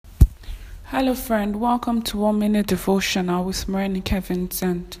Hello, friend. Welcome to 1 Minute Devotional with Marinike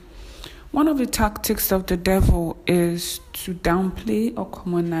Vincent. One of the tactics of the devil is to downplay or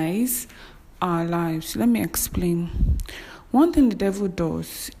commonize our lives. Let me explain. One thing the devil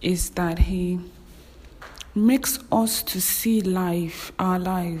does is that he makes us to see life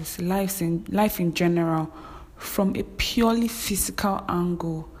in general, from a purely physical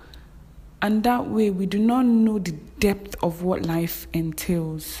angle. And that way, we do not know the depth of what life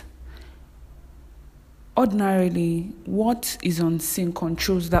entails. Ordinarily, what is unseen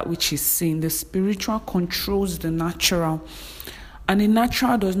controls that which is seen. The spiritual controls the natural. And the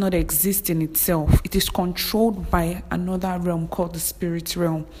natural does not exist in itself. It is controlled by another realm called the spirit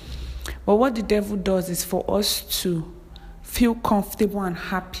realm. But what the devil does is for us to feel comfortable and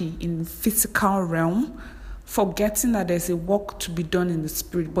happy in the physical realm, forgetting that there's a work to be done in the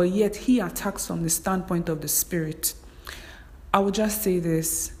spirit. But yet he attacks from the standpoint of the spirit. I will just say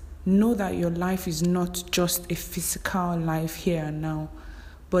this. Know that your life is not just a physical life here and now,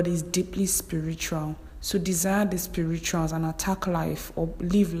 but is deeply spiritual. So desire the spirituals and attack life or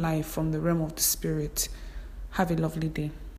live life from the realm of the spirit. Have a lovely day.